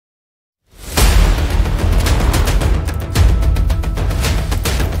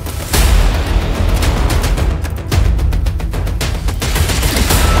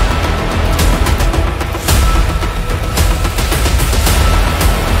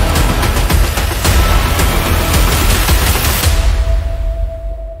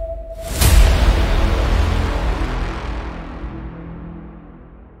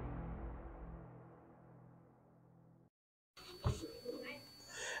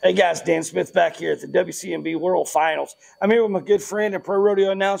Hey guys, Dan Smith back here at the WCMB World Finals. I'm here with my good friend and pro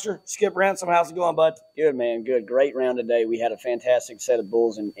rodeo announcer, Skip Ransom. How's it going, bud? Good, man. Good. Great round today. We had a fantastic set of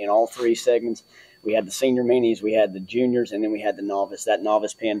bulls in all three segments. We had the senior minis, we had the juniors, and then we had the novice. That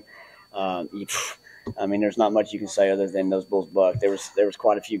novice pin, there's not much you can say other than those bulls bucked. There was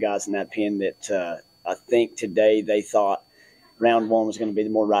quite a few guys in that pin that I think today they thought round one was going to be the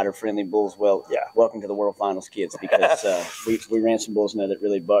more rider-friendly bulls. Well, yeah, welcome to the World Finals, kids, because we ran some bulls in there that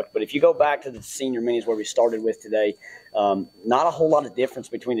really bucked. But if you go back to the senior minis where we started with today, not a whole lot of difference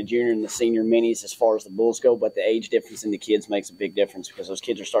between the junior and the senior minis as far as the bulls go, but the age difference in the kids makes a big difference because those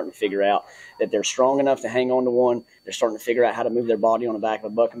kids are starting to figure out that they're strong enough to hang on to one. They're starting to figure out how to move their body on the back of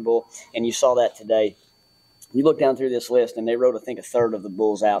a bucking bull, and you saw that today. You look down through this list, and they wrote, I think, a third of the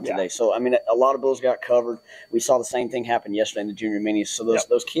bulls out today. So, a lot of bulls got covered. We saw the same thing happen yesterday in the junior minis. So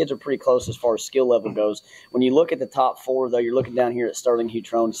those kids are pretty close as far as skill level goes. When you look at the top four, though, you're looking down here at Sterling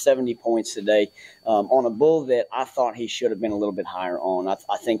Hutrone, 70 points today on a bull that I thought he should have been a little bit higher on.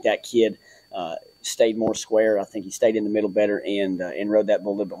 I think that kid stayed more square. I think he stayed in the middle better and rode that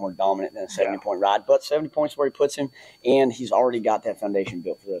bull a little bit more dominant than a 70-point ride. But 70 points where he puts him, and he's already got that foundation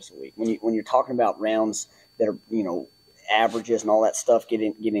built for the rest of the week. When you're talking about rounds that are, averages and all that stuff get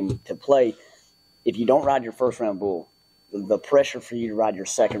into play, if you don't ride your first round bull, the pressure for you to ride your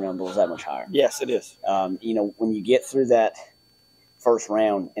second round bull is that much higher. Yes, it is. When you get through that first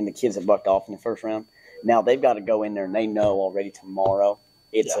round and the kids have bucked off in the first round, now they've got to go in there and they know already tomorrow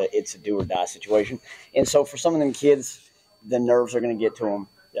it's a do or die situation. And so for some of them kids, the nerves are going to get to them.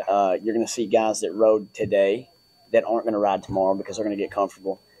 Yeah. You're going to see guys that rode today that aren't going to ride tomorrow because they're going to get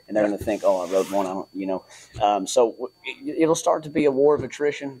comfortable. And they're going to think, oh, I rode one, so it'll start to be a war of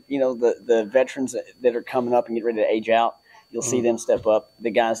attrition. The veterans that are coming up and get ready to age out, you'll see them step up.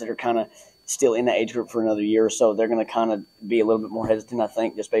 The guys that are kind of still in the age group for another year or so, they're going to kind of be a little bit more hesitant, I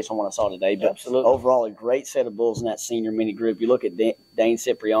think, just based on what I saw today. But absolutely, overall, a great set of bulls in that senior mini group. You look at Dane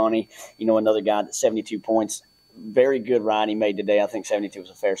Cipriani, another guy that's 72 points. Very good ride he made today. I think 72 was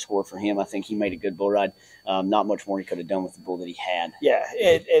a fair score for him. I think he made a good bull ride. Not much more he could have done with the bull that he had. Yeah,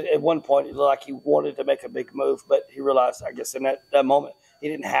 at one point it looked like he wanted to make a big move, but he realized, I guess, in that moment he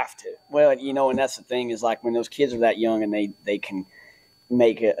didn't have to. Well, and that's the thing is like when those kids are that young and they can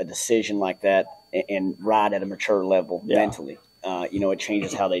make a decision like that and ride at a mature level mentally, it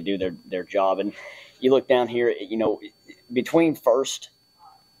changes how they do their job. And you look down here, between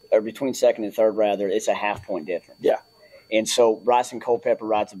second and third, rather, it's a half-point difference. Yeah. And so Bryson Culpepper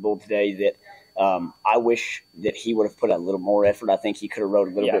rides a bull today that I wish that he would have put a little more effort. I think he could have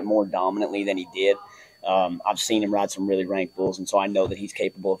rode a little bit more dominantly than he did. I've seen him ride some really ranked bulls, and so I know that he's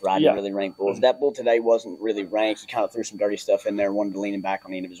capable of riding really ranked bulls. That bull today wasn't really ranked. He kind of threw some dirty stuff in there, wanted to lean him back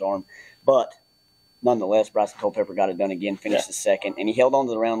on the end of his arm. But nonetheless, Bryson Culpepper got it done again, finished the second, and he held on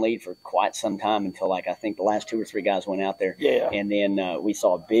to the round lead for quite some time until, I think the last two or three guys went out there. Yeah. And then we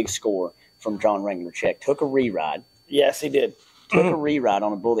saw a big score from John Ringler-Check. Took a re-ride. Yes, he did. Took a re-ride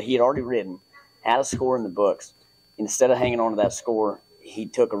on a bull that he had already ridden, had a score in the books. Instead of hanging on to that score, he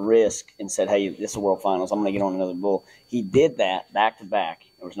took a risk and said, hey, this is the World Finals. I'm going to get on another bull. He did that back-to-back.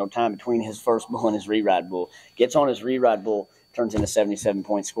 There was no time between his first bull and his re-ride bull. Gets on his re-ride bull, turns in a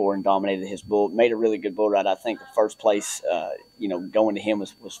 77-point score and dominated his bull. Made a really good bull ride. I think the first place, going to him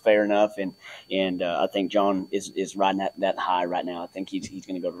was fair enough, and I think John is riding that high right now. I think he's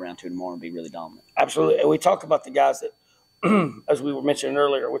going to go to round two tomorrow and be really dominant. Absolutely. And we talk about the guys that, as we were mentioning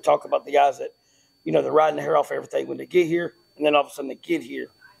earlier, we talk about the guys that, they're riding the hair off everything when they get here, and then all of a sudden they get here,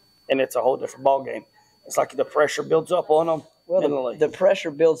 and it's a whole different ball game. It's like the pressure builds up on them. Well, the pressure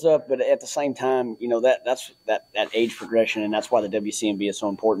builds up, but at the same time, that's that age progression, and that's why the WCMB is so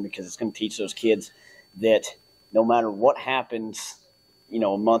important because it's going to teach those kids that no matter what happens,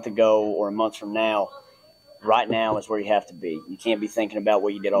 a month ago or a month from now, right now is where you have to be. You can't be thinking about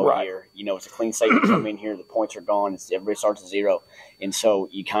what you did all year. It's a clean slate. You come in here, the points are gone. Everybody starts at zero, and so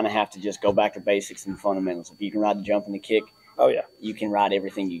you kind of have to just go back to basics and fundamentals. If you can ride the jump and the kick, you can ride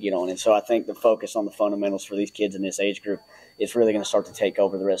everything you get on. And so I think the focus on the fundamentals for these kids in this age group is really going to start to take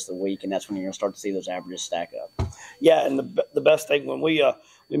over the rest of the week, and that's when you're going to start to see those averages stack up. Yeah, and the best thing when we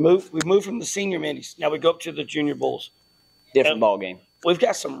move from the senior minis, now we go up to the junior bulls. Different ball game. We've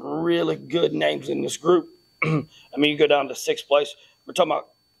got some really good names in this group. You go down to sixth place. We're talking about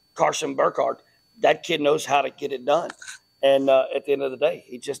Carson Burkhardt. That kid knows how to get it done. And at the end of the day,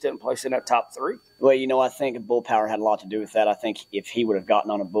 he just didn't place in that top three. Well, I think bull power had a lot to do with that. I think if he would have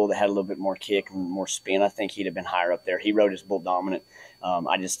gotten on a bull that had a little bit more kick and more spin, I think he'd have been higher up there. He rode his bull dominant.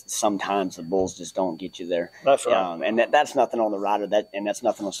 Sometimes the bulls just don't get you there. That's right. And that's nothing on the rider, and that's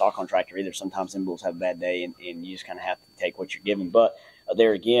nothing on the stock contractor either. Sometimes them bulls have a bad day, and you just kind of have to take what you're given. But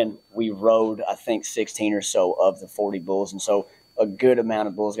there again, we rode, I think, 16 or so of the 40 bulls. And so a good amount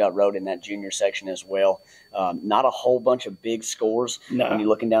of bulls got rode in that junior section as well. Not a whole bunch of big scores. No. When you're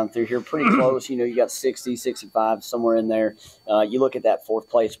looking down through here, pretty close. You got 60, 65, somewhere in there. You look at that fourth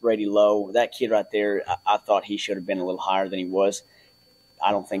place, Brady Lowe. That kid right there, I thought he should have been a little higher than he was.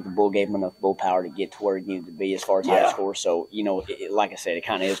 I don't think the bull gave him enough bull power to get to where he needed to be as far as high score. So, like I said, it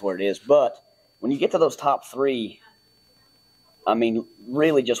kind of is what it is. But when you get to those top three, I mean,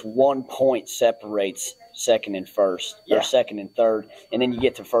 really just 1 point separates second and first, or second and third, and then you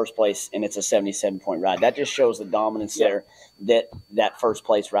get to first place, and it's a 77-point ride. That just shows the dominance there that first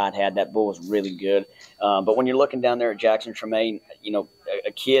place ride had. That bull was really good. But when you're looking down there at Jackson Tremaine,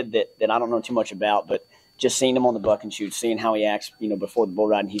 a kid that I don't know too much about, but just seeing him on the buck and shoot, seeing how he acts, before the bull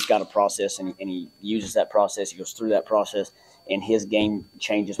ride, and he's got a process, and he uses that process. He goes through that process, and his game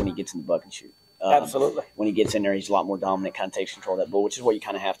changes when he gets in the buck and shoot. Absolutely. When he gets in there, he's a lot more dominant, kind of takes control of that bull, which is what you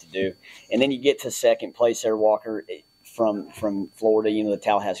kind of have to do. And then you get to second place there, Walker, from Florida, the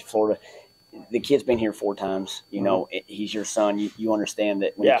Tallahassee, Florida. The kid's been here 4 times. He's your son. You understand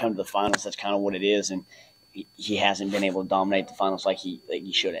that when you come to the finals, that's kind of what it is. And he hasn't been able to dominate the finals like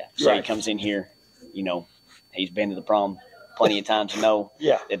he should have. So he comes in here, he's been to the prom plenty of times to know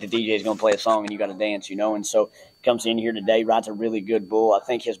that the DJ is going to play a song and you got to dance, and so comes in here today, rides a really good bull. I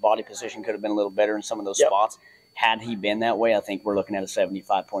think his body position could have been a little better in some of those spots. Had he been that way, I think we're looking at a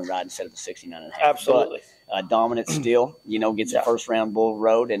 75-point ride instead of a 69.5. Absolutely. But dominant still, gets a first-round bull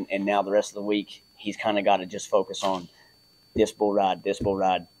rode, and now the rest of the week he's kind of got to just focus on this bull ride,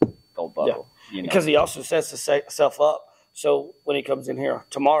 gold buckle. Because he also sets himself up. So when he comes in here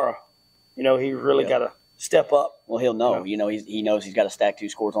tomorrow, he really got to step up. Well, he'll know. He knows he's got to stack 2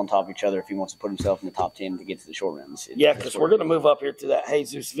 scores on top of each other if he wants to put himself in the top 10 to get to the short round. Yeah, because we're going to move up here to that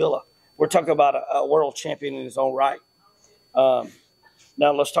Jesus Villa. We're talking about a world champion in his own right.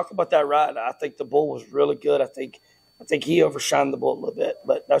 Now let's talk about that ride. I think the bull was really good. I think he overshined the bull a little bit,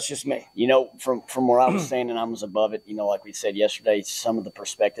 but that's just me. From where I was standing, I was above it. Like we said yesterday, some of the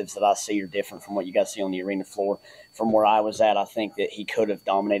perspectives that I see are different from what you guys see on the arena floor. From where I was at, I think that he could have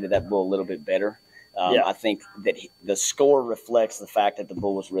dominated that bull a little bit better. I think that the score reflects the fact that the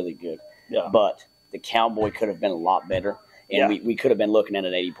bull was really good. Yeah. But the Cowboy could have been a lot better, and we could have been looking at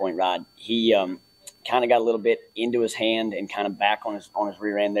an 80-point ride. He kind of got a little bit into his hand and kind of back on his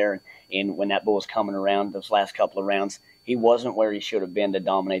rear end there. And when that bull was coming around those last couple of rounds, he wasn't where he should have been to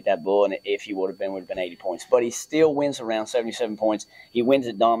dominate that bull. And if he would have been 80 points. But he still wins around 77 points. He wins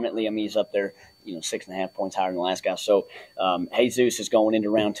it dominantly. I mean, he's up there, 6.5 points higher than the last guy. So Jesus is going into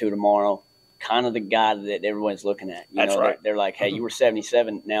round 2 tomorrow. Kind of the guy that everyone's looking at. That's right. They're like, hey, you were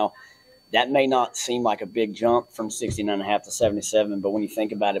 77. Now, that may not seem like a big jump from 69.5 to 77, but when you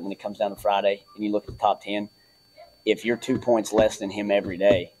think about it, when it comes down to Friday and you look at the top 10, if you're 2 points less than him every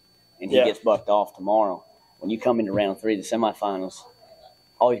day and he gets bucked off tomorrow, when you come into round 3, the semifinals,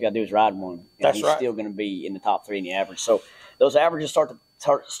 all he's got to do is ride one, and he's still going to be in the top 3 in the average. So those averages start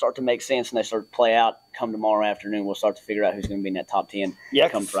to make sense, and they start to play out. Come tomorrow afternoon, we'll start to figure out who's going to be in that top 10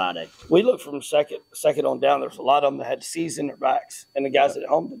 come Friday. We look from second on down. There's a lot of them that had C's in their backs, and the guys at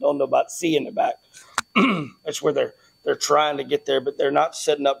home that don't know about C in their back. That's where they're trying to get there, but they're not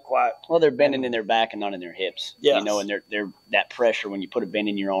setting up quite. Well, they're bending in their back and not in their hips. Yes. And they're that pressure when you put a bend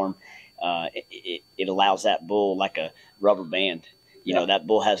in your arm, it allows that bull like a rubber band. That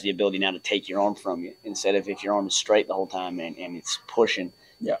bull has the ability now to take your arm from you instead of if your arm is straight the whole time and it's pushing.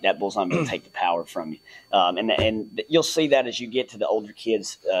 Yeah. That bull's not going to take the power from you. And you'll see that as you get to the older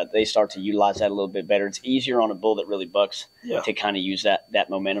kids, they start to utilize that a little bit better. It's easier on a bull that really bucks to kind of use that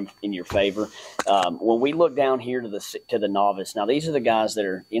momentum in your favor. When we look down here to the novice, now these are the guys that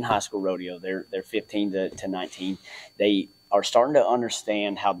are in high school rodeo. They're 15 to 19. They are starting to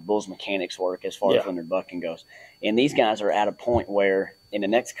understand how the bull's mechanics work as far as when their bucking goes. And these guys are at a point where in the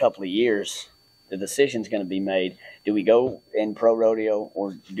next couple of years, the decision's going to be made. Do we go in pro rodeo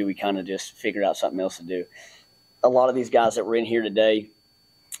or do we kind of just figure out something else to do? A lot of these guys that were in here today,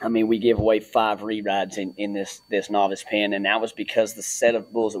 I mean, we gave away 5 re-rides in this novice pen, and that was because the set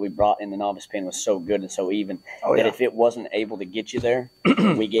of bulls that we brought in the novice pen was so good and so even that if it wasn't able to get you there,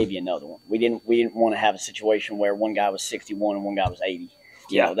 we gave you another one. We didn't want to have a situation where one guy was 61 and one guy was 80.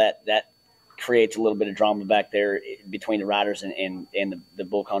 You know, that creates a little bit of drama back there between the riders and the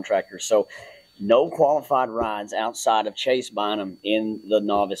bull contractors. So no qualified rides outside of Chase Bynum in the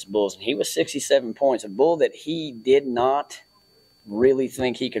novice bulls. And he was 67 points, a bull that he did not really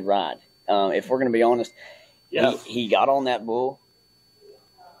think he could ride. If we're going to be honest, he got on that bull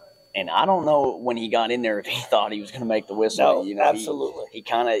And I don't know when he got in there if he thought he was going to make the whistle. No, absolutely.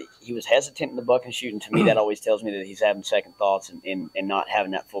 He was hesitant in the buck and shoot, and to me that always tells me that he's having second thoughts and not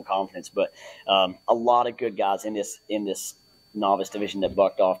having that full confidence. But a lot of good guys in this novice division that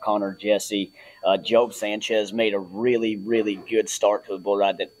bucked off. Connor, Jesse, Job Sanchez made a really, really good start to the bull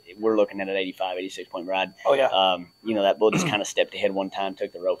ride that we're looking at an 85, 86-point ride. Oh, yeah. That bull just kind of stepped ahead one time,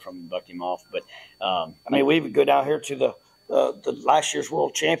 took the rope from him, and bucked him off. But we even go down here to the last year's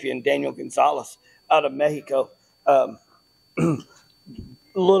world champion, Daniel Gonzalez, out of Mexico. A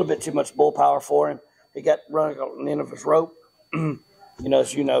little bit too much bull power for him. He got running on the end of his rope.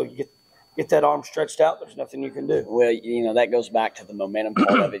 As you know, you get that arm stretched out, there's nothing you can do. Well, that goes back to the momentum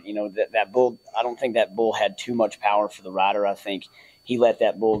part of it. That bull, I don't think that bull had too much power for the rider. I think he let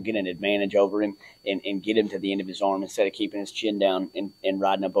that bull get an advantage over him and get him to the end of his arm instead of keeping his chin down and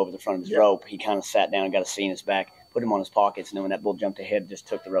riding up over the front of his rope. He kind of sat down and got a C in his back, put him on his pockets, and then when that bull jumped ahead, just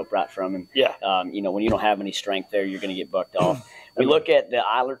took the rope right from him. Yeah. When you don't have any strength there, you're going to get bucked off. We look at the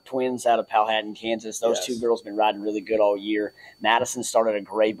Eiler twins out of Powhatan, Kansas. Those two girls have been riding really good all year. Madison started a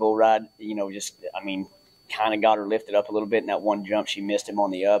great bull ride. Kind of got her lifted up a little bit in that one jump. She missed him on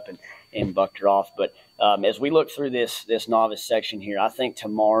the up and bucked her off. But as we look through this novice section here, I think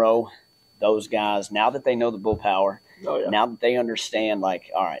tomorrow those guys, now that they know the bull power, now that they understand, all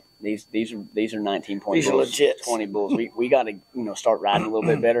right, these are 19-point these bulls, are legit 20 bulls. We got to start riding a little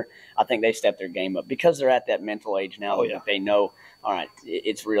bit better. I think they step their game up because they're at that mental age now that they know, all right,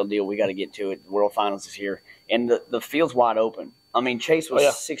 it's real deal. We got to get to it. The World Finals is here, and the field's wide open. Chase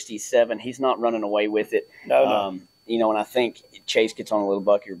was 67. He's not running away with it. No. And I think Chase gets on a little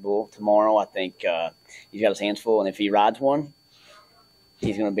buckier bull tomorrow. I think he's got his hands full, and if he rides one,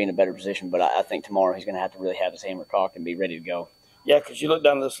 he's going to be in a better position. But I think tomorrow he's going to have to really have his hammer cocked and be ready to go. Yeah, because you look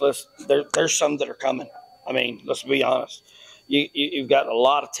down this list, there's some that are coming. Let's be honest. You've got a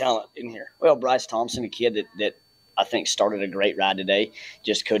lot of talent in here. Well, Bryce Thompson, a kid that I think started a great ride today,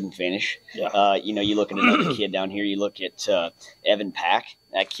 just couldn't finish. Yeah. You look at another kid down here. You look at Evan Pack.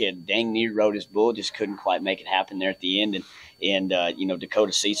 That kid dang near rode his bull, just couldn't quite make it happen there at the end. And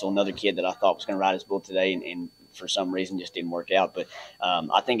Dakota Cecil, another kid that I thought was going to ride his bull today, and for some reason just didn't work out. But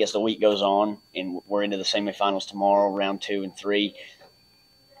I think as the week goes on, and we're into the semifinals tomorrow, round 2 and 3,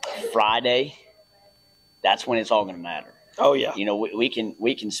 Friday, that's when it's all going to matter. Oh, yeah. We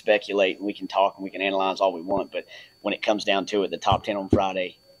can speculate, and we can talk, and we can analyze all we want, but when it comes down to it, the top 10 on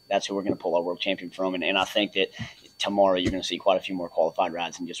Friday, that's who we're going to pull our world champion from. And I think that tomorrow you're going to see quite a few more qualified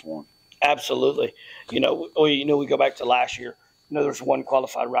rides than just one. Absolutely. We go back to last year. There's one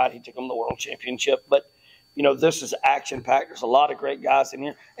qualified ride. He took them the world championship. But, this is action-packed. There's a lot of great guys in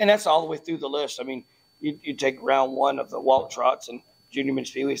here. And that's all the way through the list. You take round 1 of the Walk Trots and Junior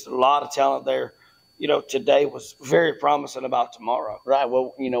Men's Speedways. There's a lot of talent there. Today was very promising about tomorrow. Right.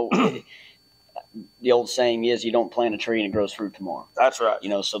 Well, the old saying is you don't plant a tree and it grows fruit tomorrow. That's right.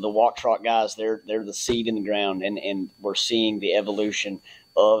 So the Walk Trot guys, they're the seed in the ground, and we're seeing the evolution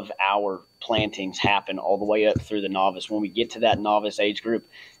of our plantings happen all the way up through the novice. When we get to that novice age group,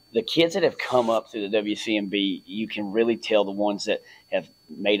 the kids that have come up through the WCMB, you can really tell the ones that have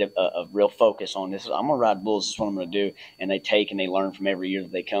made a real focus on this. I'm going to ride bulls. This is what I'm going to do. And they take and they learn from every year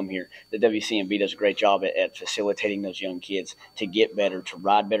that they come here. The WCMB does a great job at facilitating those young kids to get better, to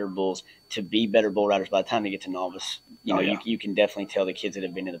ride better bulls, to be better bull riders. By the time they get to novice, you can definitely tell the kids that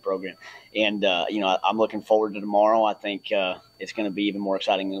have been in the program. And, I'm looking forward to tomorrow. I think it's going to be even more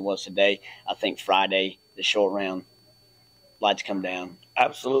exciting than it was today. I think Friday, the short round, lights come down.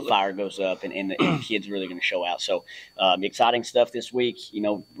 Absolutely. Fire goes up, and the kids are really going to show out. So exciting stuff this week.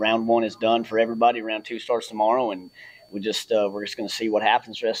 Round 1 is done for everybody. Round 2 starts tomorrow, and we're just going to see what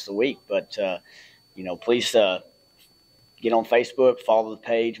happens the rest of the week. But, please get on Facebook, follow the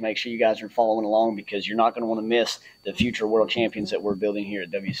page. Make sure you guys are following along because you're not going to want to miss the future world champions that we're building here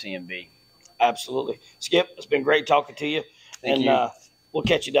at WCMB. Absolutely. Skip, it's been great talking to you. Thank you. We'll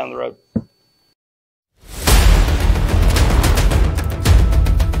catch you down the road.